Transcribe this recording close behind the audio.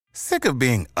Sick of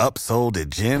being upsold at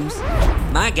gyms?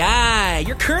 My guy,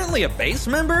 you're currently a base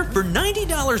member? For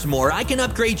 $90 more, I can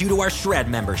upgrade you to our Shred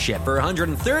membership. For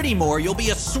 $130 more, you'll be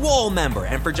a Swole member.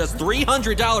 And for just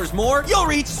 $300 more, you'll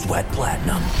reach Sweat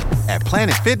Platinum. At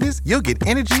Planet Fitness, you'll get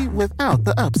energy without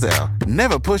the upsell.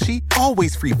 Never pushy,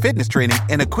 always free fitness training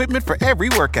and equipment for every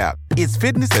workout. It's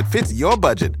fitness that fits your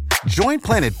budget. Join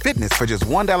Planet Fitness for just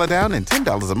 $1 down and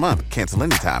 $10 a month. Cancel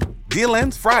anytime. Deal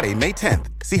ends Friday, May 10th.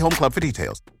 See Home Club for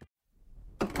details.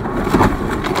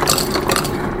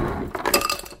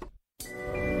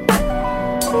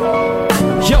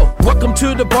 Yo, welcome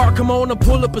to the bar. Come on and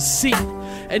pull up a seat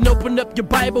and open up your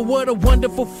Bible. What a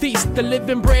wonderful feast. The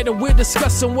living bread, and we're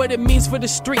discussing what it means for the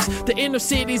streets, the inner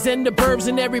cities and the burbs,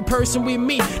 and every person we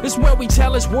meet. This is where we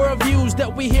challenge worldviews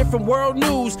that we hear from world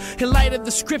news. In light of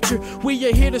the scripture, we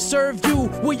are here to serve you.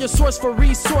 We're your source for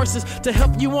resources to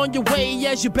help you on your way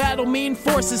as you battle mean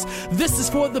forces. This is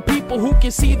for the people who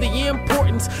can see the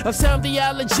importance of sound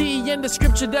theology and the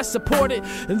scripture that support it.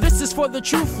 And this is for the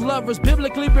truth lovers,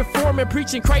 biblically reforming,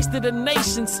 preaching Christ to the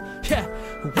nations. Yeah,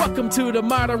 welcome to the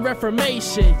Modern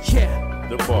Reformation. Yeah,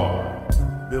 The Bar,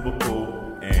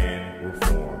 biblical and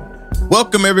reformed.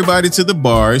 Welcome everybody to The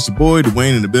Bar. It's your boy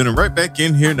Dwayne in the building, right back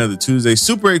in here another Tuesday.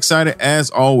 Super excited as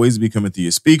always to be coming through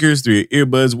your speakers, through your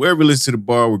earbuds, wherever you listen to The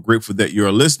Bar. We're grateful that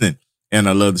you're listening, and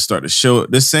I love to start the show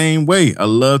the same way. I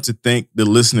love to thank the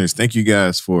listeners. Thank you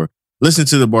guys for listening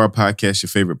to The Bar podcast, your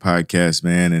favorite podcast,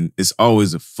 man. And it's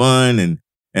always a fun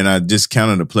and I just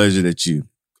count it a pleasure that you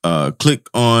click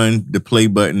on the play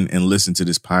button and listen to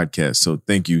this podcast. So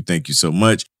thank you so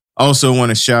much. Also want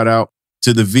to shout out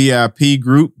to the VIP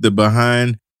group, the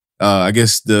behind,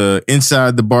 the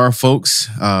Inside the Bar folks.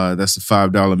 That's a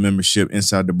 $5 membership.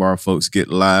 Inside the Bar folks get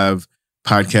live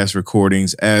podcast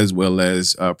recordings as well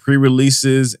as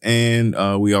pre-releases. And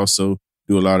we also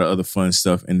do a lot of other fun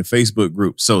stuff in the Facebook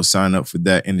group. So sign up for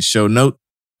that in the show note.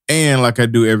 And like I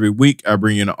do every week, I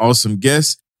bring you an awesome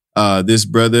guest. This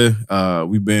brother,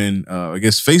 we've been,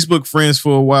 Facebook friends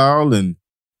for a while. And,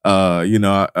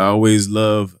 I always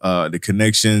love the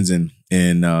connections and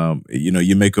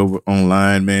you make over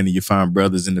online, man, and you find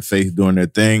brothers in the faith doing their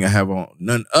thing. I have on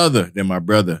none other than my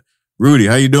brother, Rudy.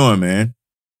 How you doing, man?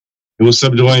 Hey, what's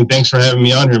up, Dwayne? Thanks for having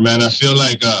me on here, man. I feel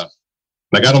like I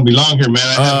don't belong here, man.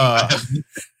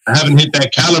 I haven't hit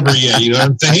that caliber yet. You know what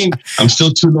I'm saying? I'm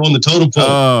still too low on the totem pole.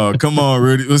 Oh, come on,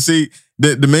 Rudy. Well, see,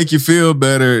 to make you feel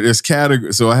better, there's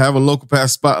category. So I have a local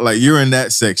pass spotlight. You're in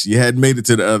that section. You hadn't made it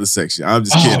to the other section. I'm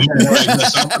just kidding. Man, right.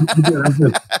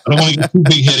 I don't want to get too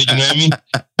big headed. You know what I mean?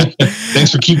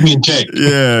 Thanks for keeping me in check.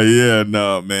 Yeah.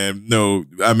 No, man. No,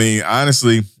 I mean,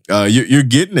 honestly, you're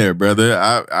getting there, brother.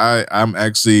 I'm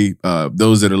actually,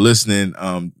 those that are listening,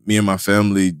 me and my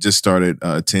family just started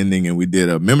attending, and we did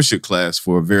a membership class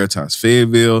for Veritas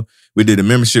Fayetteville. We did a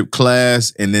membership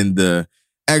class, and then the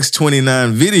Acts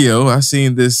 29 video, I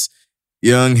seen this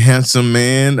young, handsome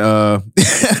man.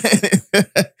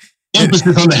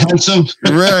 Emphasis on the handsome.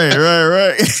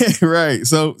 Right.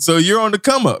 So you're on the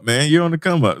come up, man. You're on the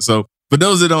come up. So for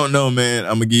those that don't know, man,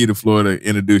 I'm going to give you the floor to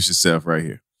introduce yourself right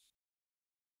here.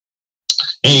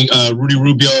 Hey, Rudy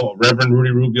Rubio, Reverend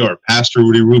Rudy Rubio, or Pastor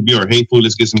Rudy Rubio, or hey, fool,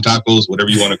 let's get some tacos, whatever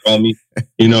you want to call me.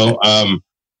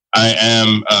 I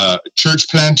am a church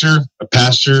planter, a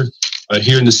pastor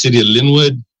here in the city of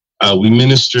Linwood. We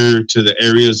minister to the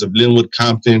areas of Linwood,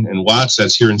 Compton, and Watts.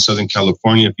 That's here in Southern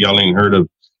California. If y'all ain't heard of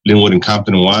Linwood and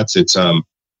Compton and Watts, it's one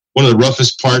of the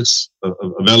roughest parts of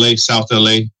LA, South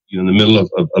LA, in the middle of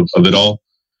it all.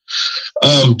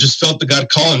 Just felt the God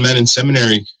calling, man, in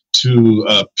seminary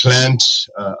to plant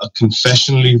a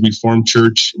confessionally reformed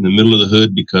church in the middle of the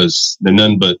hood, because they're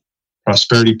none but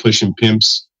prosperity pushing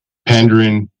pimps,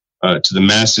 pandering to the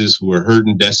masses who are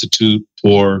hurting, destitute,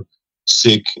 poor,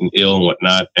 sick and ill and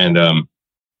whatnot. And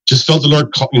just felt the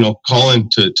Lord calling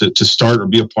to start or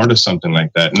be a part of something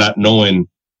like that, not knowing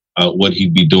what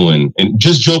he'd be doing, and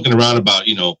just joking around about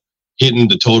hitting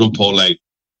the totem pole, like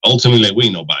ultimately, like, we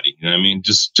ain't nobody, you know what I mean?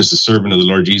 Just a servant of the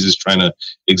Lord Jesus, trying to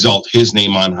exalt his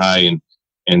name on high,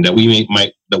 and that we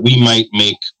might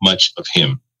make much of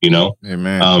him,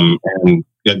 Amen.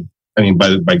 And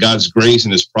by God's grace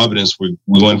and his providence, we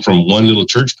went from one little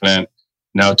church plant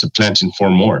now to planting 4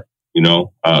 more,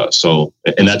 so,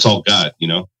 and that's all God,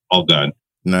 all God.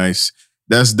 Nice.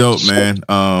 That's dope, man.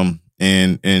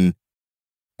 And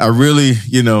I really,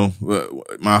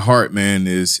 my heart, man,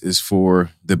 is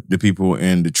for the people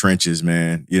in the trenches,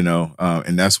 man,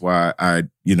 and that's why I,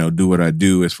 do what I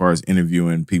do as far as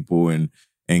interviewing people and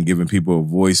giving people a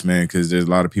voice, man, because there's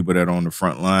a lot of people that are on the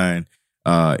front line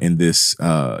in this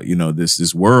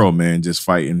this world, man, just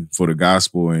fighting for the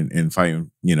gospel and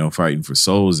fighting for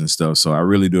souls and stuff. So I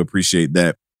really do appreciate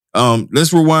that.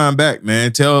 Let's rewind back,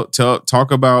 man.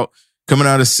 Talk about coming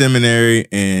out of seminary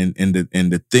and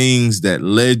the things that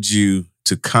led you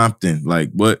to Compton.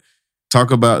 Like,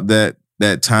 talk about that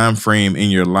time frame in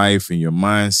your life and your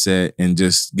mindset, and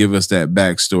just give us that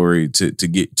backstory to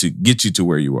get you to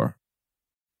where you are.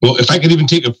 Well, if I could even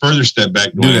take a further step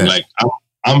back, Dwayne, like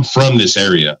I'm from this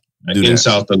area in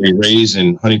South LA, raised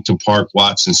in Huntington Park,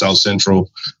 Watson, South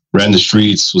Central, ran the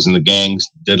streets, was in the gangs,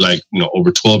 did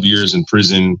over 12 years in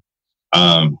prison,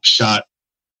 shot,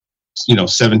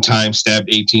 7 times, stabbed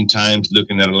 18 times,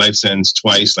 looking at a life sentence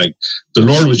twice. Like, the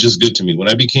Lord was just good to me. When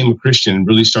I became a Christian and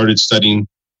really started studying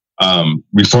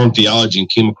Reformed theology and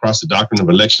came across the doctrine of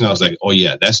election, I was like, oh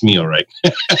yeah, that's me. All right.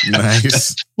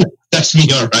 Nice. That's me.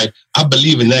 All right. I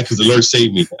believe in that because the Lord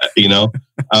saved me,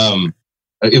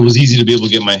 it was easy to be able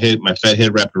to get my fat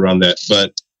head wrapped around that.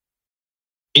 But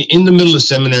in the middle of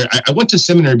seminary, I went to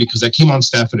seminary because I came on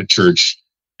staff at a church,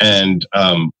 and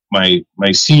my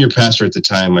senior pastor at the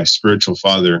time, my spiritual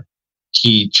father,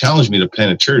 he challenged me to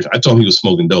plant a church. I told him he was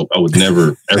smoking dope. I would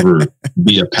never, ever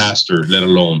be a pastor, let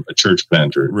alone a church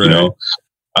planter, right.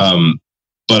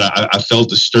 But I felt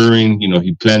the stirring.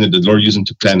 The Lord used him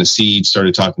to plant a seed,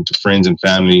 started talking to friends and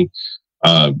family.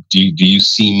 Do you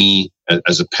see me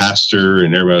as a pastor?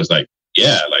 And everybody was like,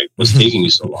 yeah, like, what's taking you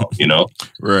so long,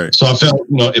 Right. So I felt,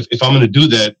 if I'm going to do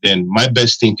that, then my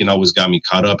best thinking always got me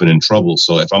caught up and in trouble.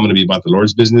 So if I'm going to be about the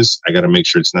Lord's business, I got to make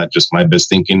sure it's not just my best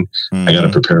thinking. Mm-hmm. I got to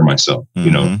prepare myself,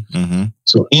 Mm-hmm.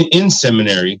 So in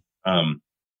seminary,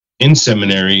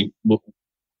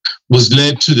 was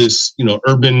led to this,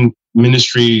 urban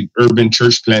ministry, urban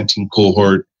church planting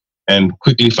cohort, and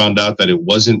quickly found out that it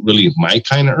wasn't really my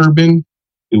kind of urban.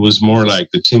 It was more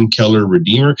like the Tim Keller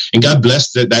Redeemer, and God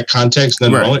bless that context.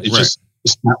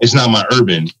 It's not my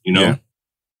urban, Yeah.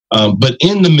 But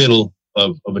in the middle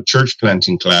of a church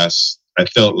planting class, I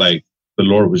felt like the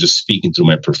Lord was just speaking through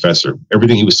my professor.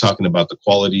 Everything he was talking about, the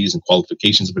qualities and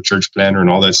qualifications of a church planter and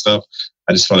all that stuff,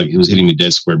 I just felt like he was hitting me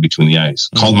dead square between the eyes.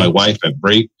 Mm-hmm. Called my wife at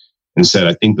break and said,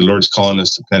 I think the Lord's calling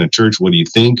us to plant a church. What do you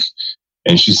think?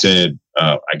 And she said,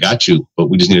 I got you, but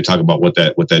we just need to talk about what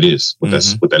that is, what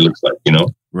that looks like,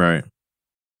 Right.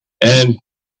 And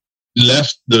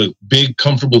left the big,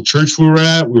 comfortable church we were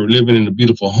at. We were living in a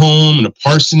beautiful home in a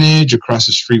parsonage across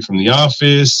the street from the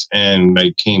office. And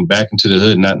I came back into the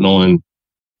hood, not knowing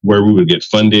where we would get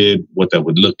funded, what that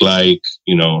would look like,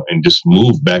 and just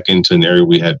moved back into an area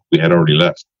we had already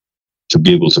left to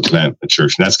be able to plant a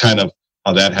church. And that's kind of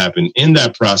how that happened. In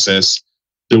that process,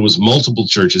 there was multiple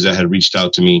churches that had reached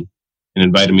out to me and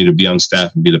invited me to be on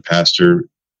staff and be the pastor.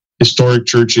 Historic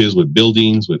churches with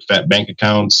buildings, with fat bank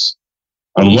accounts.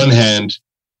 On one hand,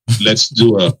 let's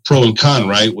do a pro and con,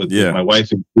 right? With my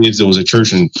wife and kids. There was a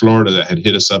church in Florida that had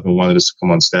hit us up and wanted us to come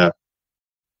on staff.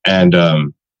 And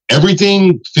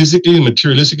everything physically and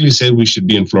materialistically said we should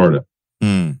be in Florida.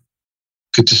 To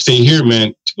stay here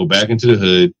meant to go back into the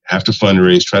hood, have to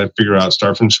fundraise, try to figure out,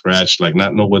 start from scratch, like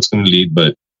not know what's going to lead,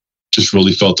 but just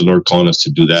really felt the Lord calling us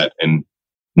to do that and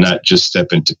not just step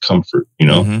into comfort,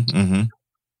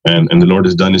 And the Lord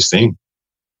has done his thing.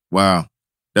 Wow.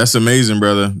 That's amazing,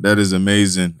 brother. That is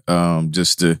amazing.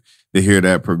 Just to hear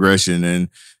that progression. And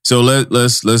so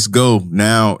let's go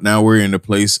now. Now we're in the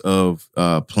place of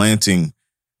planting.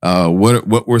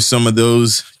 What were some of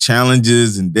those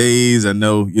challenges and days? I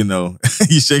know, you're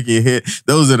shaking your head.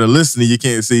 Those that are listening, you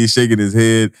can't see he's shaking his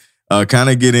head. Kind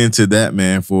of get into that,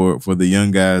 man, for the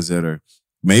young guys that are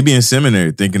maybe in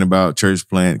seminary thinking about church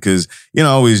plant. Because, I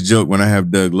always joke when I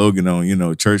have Doug Logan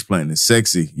on, church planting is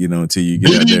sexy, until you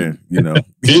get out there,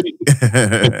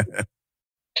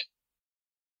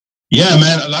 Yeah,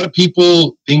 man. A lot of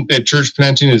people think that church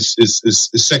planting is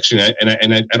sexual,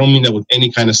 and I don't mean that with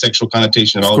any kind of sexual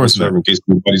connotation at all whatsoever. In case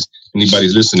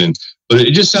anybody's listening, but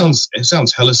it just sounds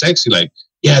hella sexy. Like,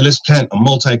 yeah, let's plant a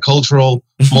multicultural,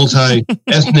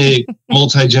 multi-ethnic,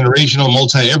 multi-generational,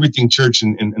 multi-everything church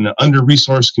in an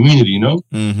under-resourced community.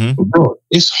 Mm-hmm. But bro,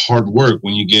 it's hard work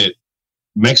when you get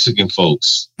Mexican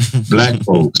folks, Black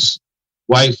folks,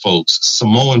 white folks,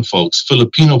 Samoan folks,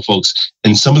 Filipino folks,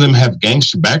 and some of them have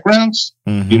gangster backgrounds,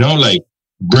 like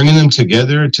bringing them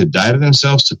together to die to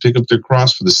themselves, to pick up their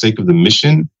cross for the sake of the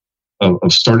mission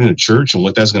of starting a church and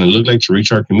what that's going to look like to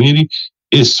reach our community.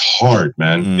 It's hard,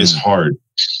 man. It's hard.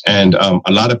 And a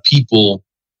lot of people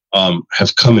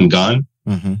have come and gone.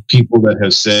 Mm-hmm. People that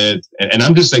have said, and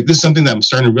I'm just like, this is something that I'm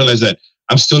starting to realize that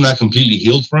I'm still not completely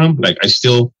healed from. Like, I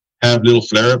still have little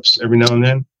flare-ups every now and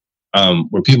then.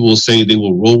 Where people will say they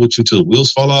will roll with you till the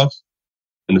wheels fall off.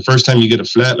 And the first time you get a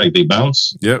flat, like they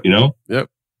bounce. Yep. You know. Yep.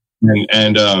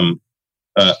 And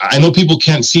I know people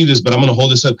can't see this, but I'm going to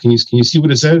hold this up. Can you see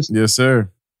what it says? Yes, sir.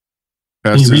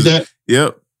 Pastors, can you read that?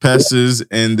 Yep. Pastors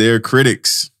and their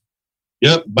critics.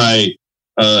 Yep. By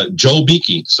Joe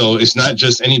Beakey. So it's not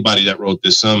just anybody that wrote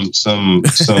this. Some you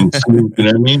know what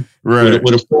I mean? Right.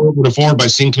 With a forward by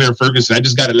Sinclair Ferguson. I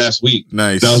just got it last week.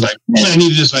 Nice. And I was like, man, I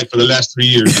needed this like for the last 3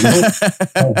 years. You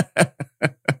know?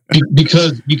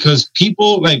 because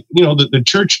people like, you know, the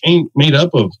church ain't made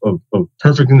up of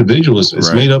perfect individuals.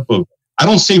 It's made up of, I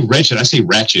don't say wretched, I say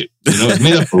ratchet. You know, it's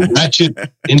made up of ratchet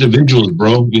individuals,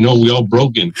 bro. You know, we all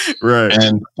broken. Right.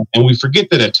 And we forget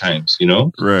that at times, you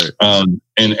know? Right.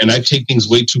 And I take things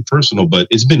way too personal, but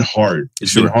it's been hard.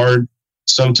 It's been hard.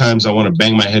 Sometimes I want to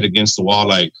bang my head against the wall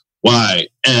like, why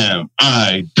am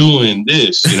I doing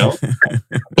this? You know?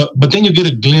 but then you get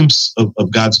a glimpse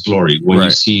of God's glory when you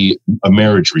see a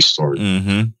marriage restored.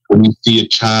 Mm-hmm. When you see a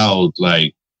child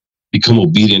like become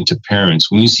obedient to parents,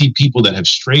 when you see people that have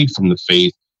strayed from the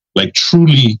faith, like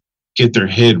truly get their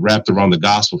head wrapped around the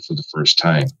gospel for the first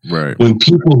time. Right. When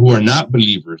people who are not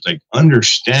believers, like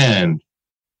understand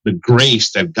the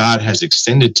grace that God has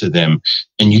extended to them,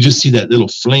 and you just see that little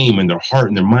flame in their heart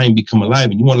and their mind become alive,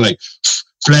 and you want to like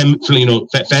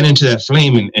fan into that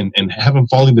flame and have them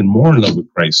fall even more in love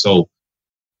with Christ. So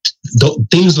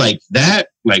things like that,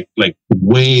 like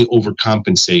way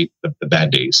overcompensate the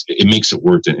bad days. It makes it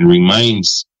worth it and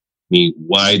reminds me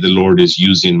why the Lord is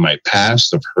using my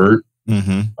past of hurt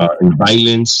and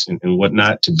violence and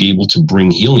whatnot to be able to bring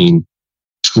healing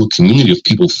to a community of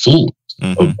people full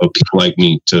of people like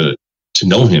me to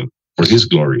know Him for His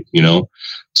glory. You know,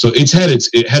 so it has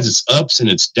its ups and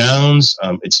its downs.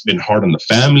 It's been hard on the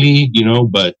family, you know,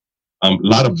 but a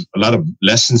lot of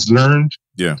lessons learned.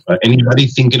 Yeah. Anybody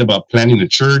thinking about planting a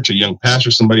church, a young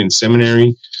pastor, somebody in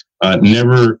seminary,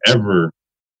 never ever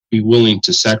be willing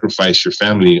to sacrifice your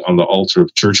family on the altar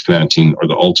of church planting or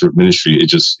the altar of ministry.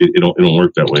 It don't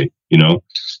work that way, you know,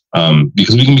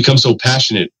 because we can become so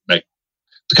passionate. Like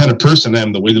the kind of person I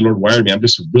am, the way the Lord wired me, I'm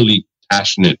just a really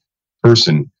passionate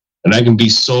person, and I can be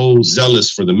so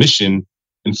zealous for the mission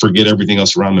and forget everything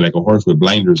else around me, like a horse with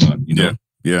blinders on. You know,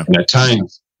 yeah. And at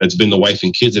times, that's been the wife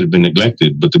and kids that have been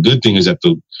neglected. But the good thing is that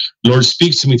the Lord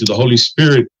speaks to me through the Holy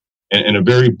Spirit and a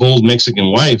very bold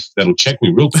Mexican wife that'll check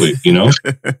me real quick, you know?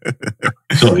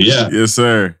 So, yeah. Yes,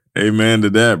 sir. Amen to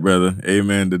that, brother.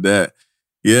 Amen to that.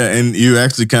 Yeah. And you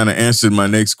actually kind of answered my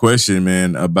next question,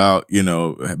 man, about, you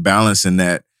know, balancing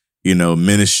that, you know,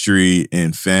 ministry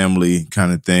and family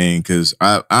kind of thing. Cause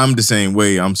I'm the same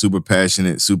way. I'm super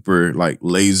passionate, super like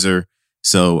laser.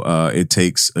 So it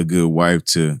takes a good wife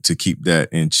to keep that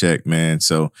in check, man.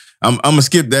 So I'm gonna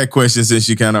skip that question since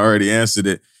you kind of already answered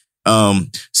it.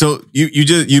 So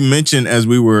you mentioned as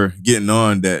we were getting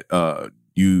on that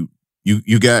you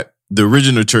got the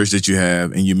original church that you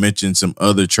have, and you mentioned some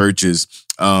other churches.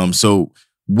 So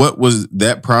what was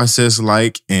that process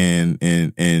like, and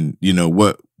you know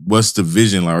what's the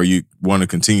vision like? Are you want to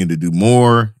continue to do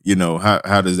more? You know,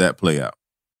 how does that play out?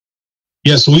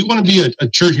 Yeah, so we want to be a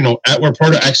church, you know, we're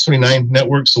part of Acts 29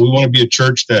 network. So we want to be a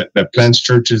church that plants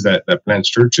churches, that plants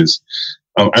churches.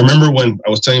 I remember when I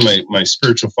was telling my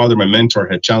spiritual father, my mentor,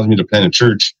 had challenged me to plant a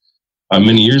church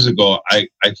many years ago. I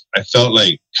felt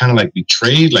like kind of like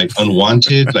betrayed, like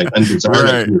unwanted, like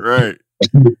undesired. Right.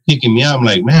 Like he was kicking me out. I'm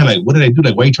like, man, like, what did I do?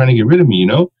 Like, why are you trying to get rid of me, you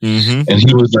know? Mm-hmm. And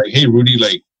he was like, hey, Rudy,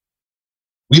 like,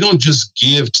 we don't just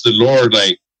give to the Lord,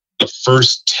 like, the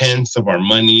first 10th of our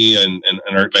money and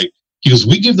our, like, he goes,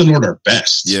 we give the Lord our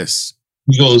best. Yes.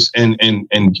 He goes, and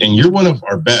you're one of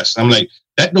our best. I'm like,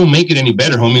 that don't make it any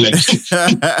better, homie. Like,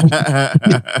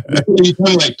 you kind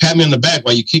of like pat me on the back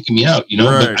while you kicking me out, you know?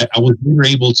 Right. But I was never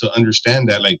able to understand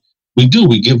that. Like, we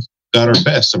give God our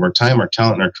best of our time, our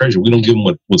talent, and our treasure. We don't give him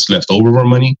what's left over of our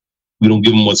money. We don't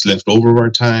give him what's left over of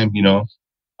our time, you know?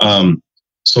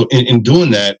 So in doing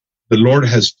that, the Lord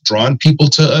has drawn people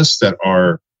to us that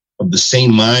are of the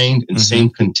same mind and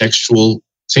same contextual,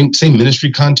 same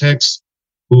ministry context,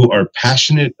 who are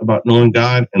passionate about knowing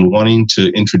God and wanting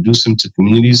to introduce him to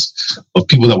communities of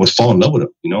people that would fall in love with him,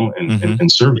 you know,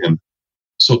 and serve him.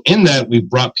 So in that, we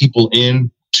brought people in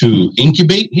to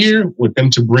incubate here, with them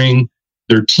to bring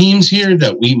their teams here,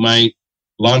 that we might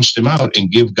launch them out and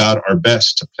give God our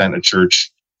best to plant a church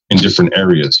in different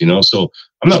areas, you know. So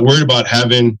I'm not worried about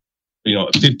having, you know,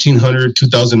 a 1,500,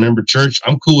 2,000 member church.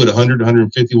 I'm cool with 100,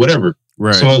 150, whatever.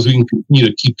 Right. As long as we can continue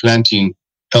to keep planting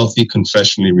healthy,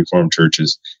 confessionally reformed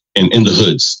churches and in the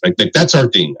hoods. Like that's our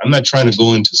thing. I'm not trying to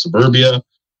go into suburbia.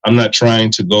 I'm not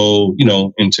trying to go, you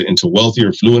know, into wealthier,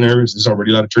 affluent areas. There's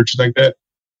already a lot of churches like that.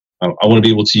 I want to be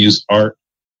able to use our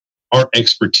our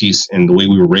expertise and the way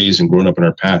we were raised and growing up in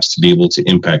our past to be able to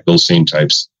impact those same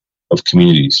types of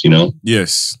communities, you know?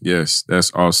 Yes.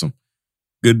 That's awesome.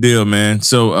 Good deal, man.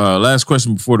 So last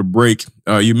question before the break.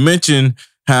 You mentioned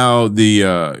how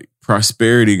the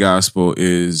prosperity gospel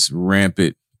is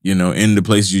rampant, you know, in the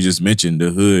places you just mentioned,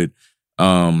 the hood.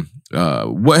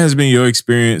 What has been your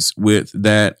experience with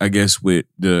that, I guess, with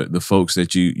the folks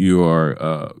that you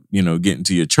are, getting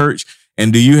to your church?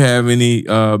 And do you have any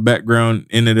background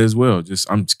in it as well?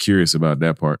 I'm just curious about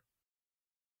that part.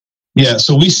 Yeah,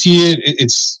 so we see it.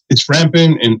 It's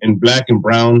rampant in black and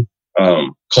brown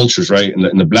cultures, right?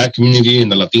 In the black community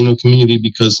and the Latino community,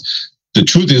 because the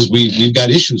truth is we've got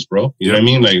issues, bro. You know what I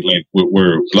mean? Like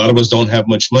we're a lot of us don't have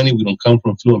much money. We don't come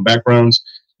from affluent backgrounds,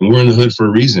 and we're in the hood for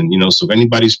a reason, you know. So if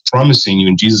anybody's promising you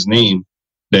in Jesus' name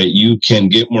that you can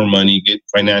get more money, get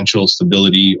financial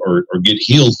stability, or get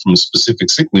healed from a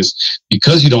specific sickness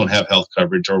because you don't have health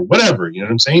coverage or whatever, you know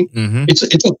what I'm saying? Mm-hmm. It's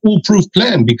a foolproof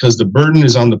plan because the burden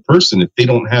is on the person. If they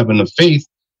don't have enough faith,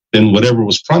 then whatever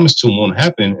was promised to them won't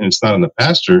happen, and it's not on the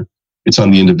pastor, it's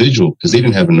on the individual because they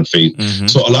didn't have enough faith. Mm-hmm.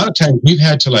 So a lot of times we've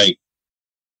had to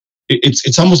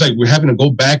it's almost like we're having to go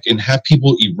back and have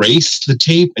people erase the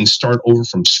tape and start over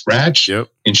from scratch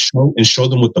and show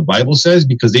them what the Bible says,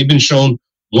 because they've been shown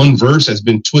one verse has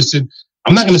been twisted.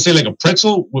 I'm not going to say like a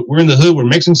pretzel. We're in the hood. We're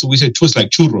Mexicans, so we say twist like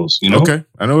churros, you know? Okay.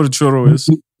 I know what a churro is.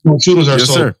 Churros are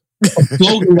sir.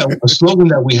 A slogan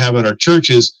that we have at our church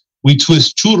is we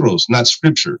twist churros, not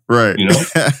scripture. Right. You know?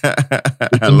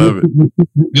 I love it.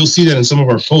 You'll see that in some of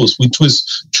our posts. We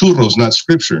twist churros, not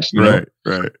scripture. You know?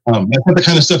 Right. That's not the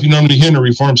kind of stuff you normally hear in a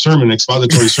Reformed sermon,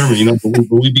 expository sermon, you know, but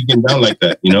we be getting down like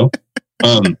that, you know?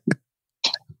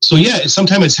 So yeah,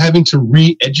 sometimes it's having to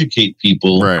re-educate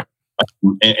people, right?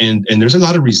 And there's a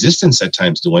lot of resistance at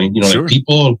times, Dwayne. You know, like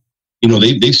people, you know,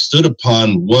 they stood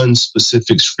upon one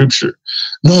specific scripture.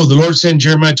 No, the Lord said in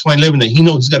Jeremiah 20:11 that He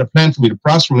knows He's got a plan for me to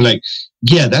prosper me. Like,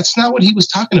 yeah, that's not what He was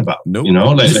talking about. Nope. You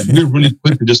know, like we're really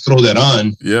quick to just throw that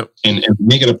on, and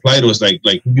make it apply to us. Like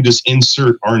we could just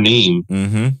insert our name,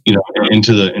 you know,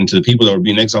 into the people that were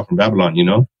being exiled from Babylon. You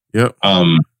know,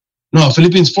 No,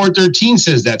 Philippians 4:13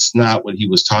 says that's not what He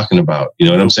was talking about. You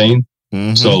know what I'm saying?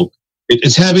 Mm-hmm. So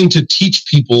it's having to teach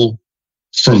people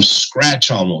from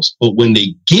scratch almost. But when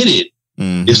they get it,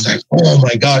 it's like, oh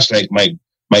my gosh, like my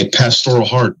pastoral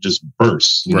heart just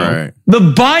bursts. You know?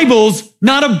 The Bible's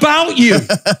not about you.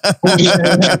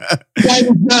 The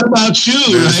Bible's not about you.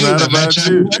 It's not about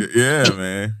you. Yeah,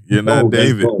 man. You're not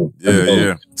David.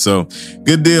 Yeah. So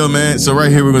good deal, man. So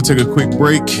right here, we're going to take a quick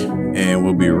break and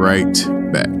we'll be right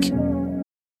back.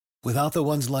 Without the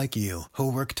ones like you,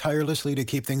 who work tirelessly to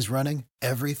keep things running,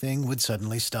 everything would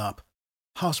suddenly stop.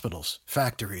 Hospitals,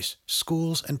 factories,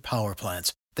 schools, and power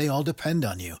plants, they all depend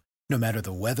on you. No matter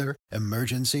the weather,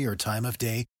 emergency, or time of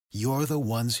day, you're the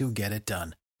ones who get it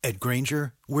done. At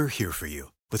Grainger, we're here for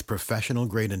you with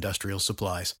professional-grade industrial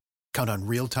supplies. Count on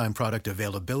real-time product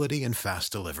availability and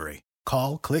fast delivery.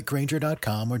 Call,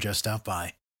 clickgrainger.com, or just stop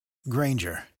by.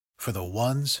 Grainger, for the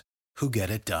ones who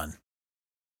get it done.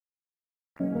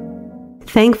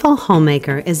 Thankful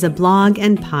Homemaker is a blog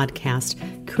and podcast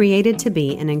created to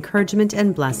be an encouragement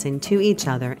and blessing to each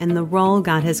other in the role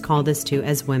God has called us to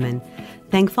as women.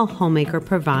 Thankful Homemaker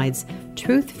provides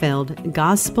truth-filled,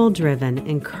 gospel-driven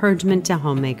encouragement to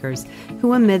homemakers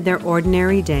who, amid their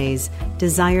ordinary days,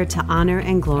 desire to honor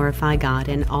and glorify God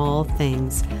in all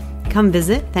things. Come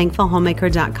visit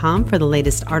thankfulhomemaker.com for the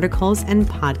latest articles and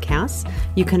podcasts.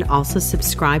 You can also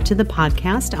subscribe to the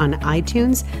podcast on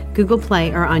iTunes, Google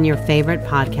Play, or on your favorite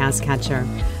podcast catcher.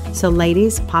 So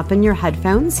ladies, pop in your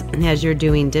headphones as you're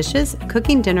doing dishes,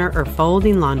 cooking dinner, or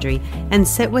folding laundry, and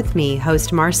sit with me,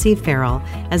 host Marcy Farrell,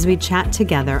 as we chat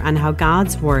together on how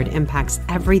God's Word impacts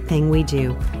everything we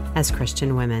do as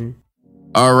Christian women.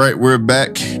 All right, we're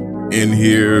back in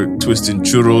here twisting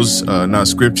churros, not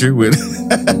scripture, with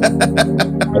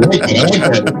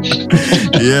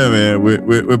yeah, man,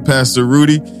 with Pastor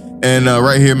Rudy. And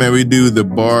right here, man, we do the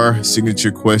bar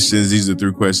signature questions. These are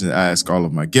 3 questions I ask all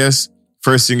of my guests.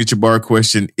 First signature bar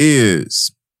question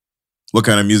is, what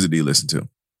kind of music do you listen to?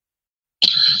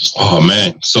 Oh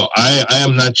man, so I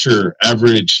am not your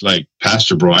average like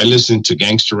pastor, bro. I listen to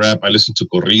gangster rap. I listen to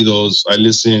corridos. I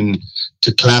listen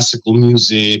to classical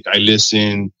music. I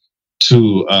listen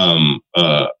to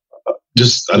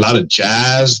just a lot of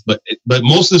jazz, but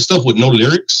most of the stuff with no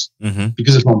lyrics.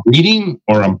 Because if I'm reading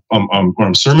or I'm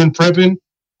sermon prepping,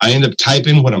 I end up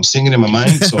typing what I'm singing in my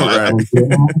mind. So I don't get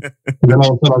them. And then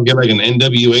all of a sudden I'll get like an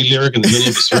NWA lyric in the middle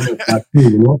of the sermon.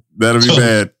 You know? That'll be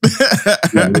bad.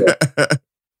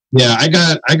 Yeah, I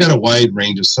got a wide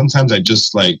range of. Sometimes I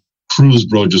just like cruise,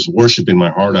 bro, just worshiping my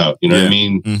heart out. You know what I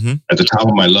mean? Mm-hmm. At the top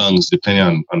of my lungs,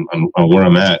 depending on where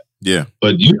I'm at. Yeah.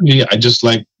 But usually I just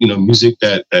like, music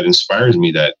that inspires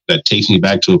me, that takes me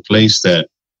back to a place that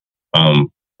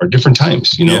are different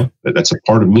times, that's a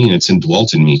part of me and it's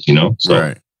indwelt in me, So,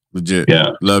 right. Legit.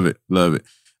 Yeah. Love it. Love it.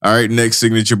 All right. Next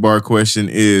signature bar question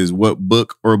is, what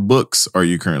book or books are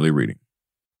you currently reading?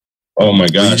 Oh my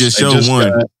gosh. You just showed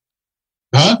one.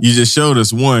 You just showed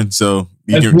us one. So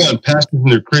you can... Pastors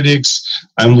and Their Critics.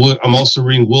 I'm also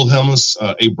reading Wilhelmus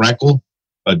A. Brakel,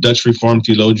 a Dutch Reformed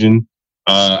theologian.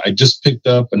 I just picked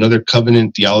up another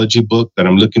covenant theology book that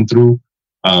I'm looking through,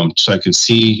 so I could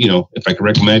see, if I could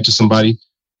recommend it to somebody.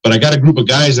 But I got a group of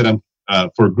guys that I'm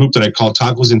for a group that I call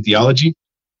Tacos in Theology,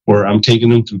 where I'm taking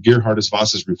them through Gerhardus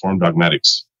Voss's Reformed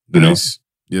Dogmatics. Nice.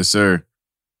 Yes, sir.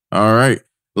 All right.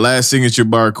 Last signature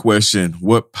bar question.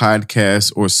 What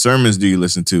podcasts or sermons do you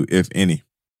listen to, if any?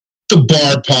 The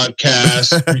Bar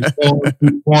Podcast,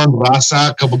 Reformed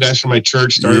Raza. A couple guys from my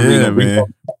church started man.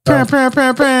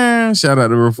 Shout out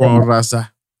to Reformed Raza.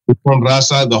 Reformed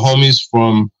Raza, the homies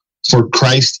from For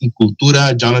Christ y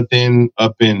Cultura, Jonathan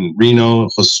up in Reno,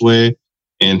 Josue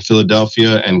in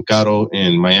Philadelphia, and Caro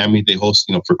in Miami. They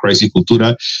host, For Christ y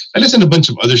Cultura. I listen to a bunch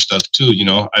of other stuff too.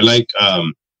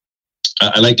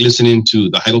 I like listening to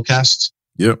the Heidelcast.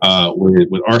 Yep.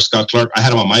 With R. Scott Clark. I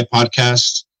had him on my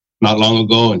podcast not long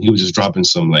ago, and he was just dropping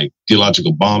some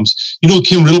theological bombs. You know who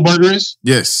Kim Riddlebarger is?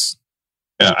 Yes.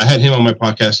 Yeah, I had him on my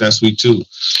podcast last week too.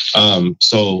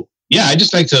 So yeah, I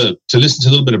just like to listen to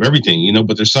a little bit of everything,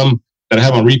 but there's some that I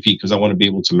have on repeat because I want to be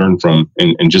able to learn from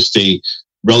and just stay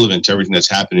relevant to everything that's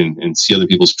happening and see other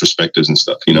people's perspectives and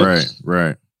stuff,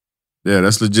 Right. Yeah,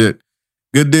 that's legit.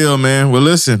 Good deal, man. Well,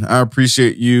 listen, I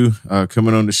appreciate you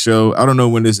coming on the show. I don't know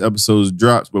when this episode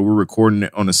drops, but we're recording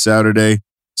it on a Saturday.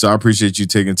 So I appreciate you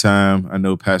taking time. I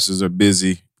know pastors are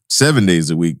busy 7 days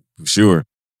a week for sure.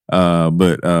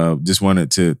 But just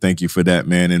wanted to thank you for that,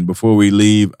 man. And before we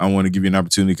leave, I want to give you an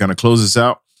opportunity to kind of close us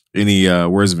out. Any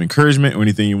words of encouragement or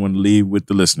anything you want to leave with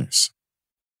the listeners?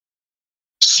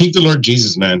 Seek the Lord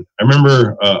Jesus, man. I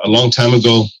remember a long time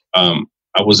ago,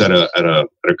 I was at a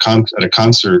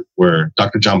concert where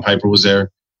Dr. John Piper was there,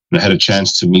 and I had a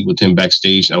chance to meet with him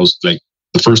backstage. And I was the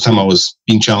first time I was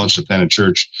being challenged to plant a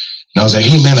church. And I was like,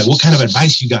 hey man, what kind of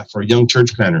advice you got for a young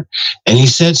church planter? And he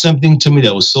said something to me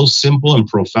that was so simple and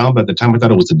profound, but at the time I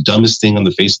thought it was the dumbest thing on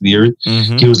the face of the earth.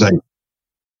 Mm-hmm. He was like,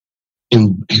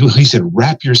 he said,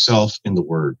 wrap yourself in the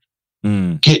word.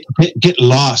 Get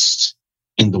lost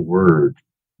in the word.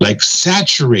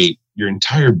 Saturate your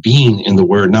entire being in the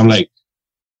word. And I'm like,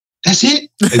 that's it?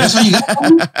 That's all you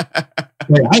got?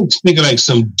 I expected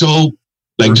some dope,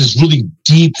 just really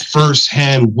deep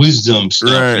first-hand wisdom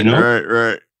stuff,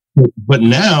 Right. But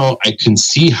now I can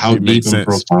see how deep and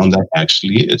profound that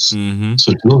actually is. Mm-hmm.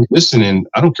 So if you're listening,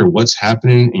 I don't care what's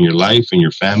happening in your life, in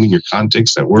your family, in your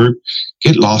context at work,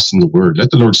 get lost in the word. Let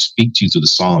the Lord speak to you through the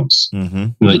Psalms.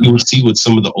 Mm-hmm. You will see what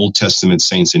some of the Old Testament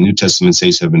saints and New Testament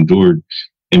saints have endured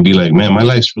and be like, man, my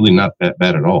life's really not that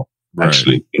bad at all,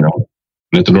 actually,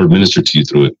 Let the Lord minister to you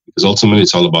through it, because ultimately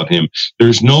it's all about Him.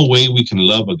 There's no way we can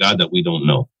love a God that we don't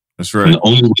know. That's right. And the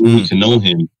only way we can know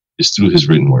Him is through His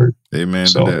written word. Amen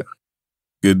to that.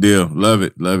 Good deal. Love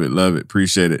it.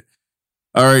 Appreciate it.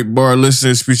 All right, Bar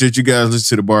listeners, appreciate you guys.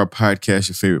 Listen to the Bar Podcast,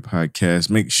 your favorite podcast.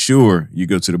 Make sure you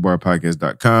go to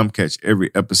thebarpodcast.com, catch every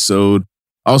episode.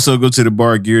 Also, go to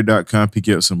thebargear.com, pick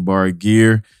up some bar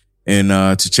gear. And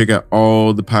to check out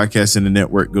all the podcasts in the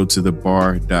network, go to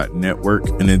thebar.network.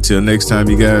 And until next time,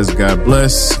 you guys, God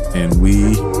bless. And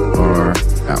we are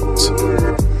out.